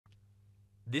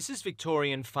This is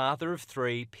Victorian father of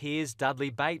three, Piers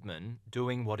Bateman,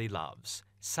 doing what he loves,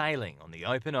 sailing on the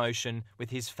open ocean with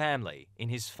his family in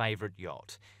his favourite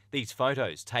yacht. These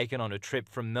photos taken on a trip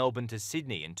from Melbourne to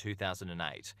Sydney in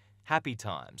 2008. Happy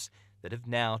times that have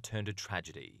now turned to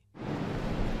tragedy.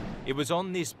 It was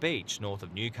on this beach north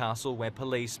of Newcastle where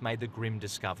police made the grim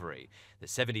discovery. The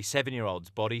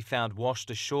 77-year-old's body found washed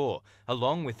ashore,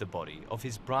 along with the body of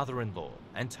his brother-in-law,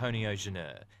 Antonio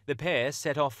Jenner. The pair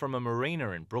set off from a marina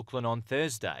in Brooklyn on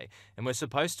Thursday and were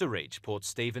supposed to reach Port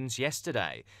Stephens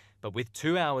yesterday. But with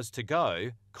 2 hours to go,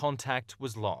 contact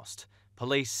was lost.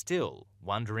 Police still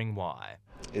wondering why.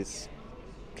 It's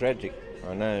tragic,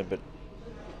 I know, but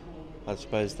I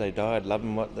suppose they died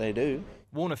loving what they do.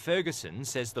 Warner Ferguson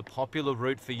says the popular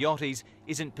route for yachties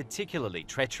isn't particularly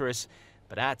treacherous,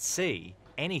 but at sea,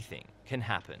 anything can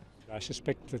happen. I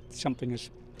suspect that something has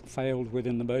failed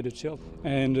within the boat itself,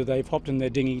 and they've hopped in their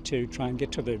dinghy to try and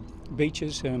get to the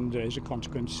beaches and, as a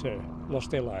consequence,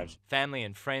 lost their lives. Family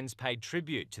and friends paid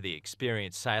tribute to the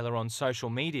experienced sailor on social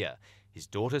media, his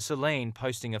daughter Celine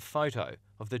posting a photo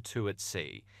of the two at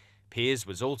sea. Piers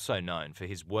was also known for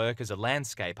his work as a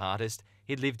landscape artist.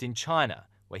 He lived in China,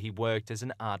 where he worked as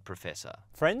an art professor.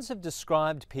 Friends have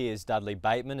described Piers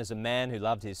Bateman as a man who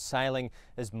loved his sailing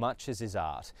as much as his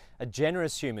art, a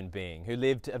generous human being who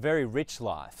lived a very rich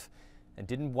life and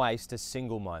didn't waste a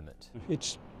single moment.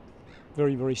 It's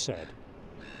very, very sad,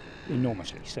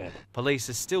 enormously sad. Police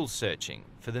are still searching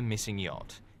for the missing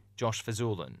yacht.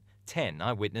 Fajzullin, 10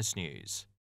 Eyewitness News.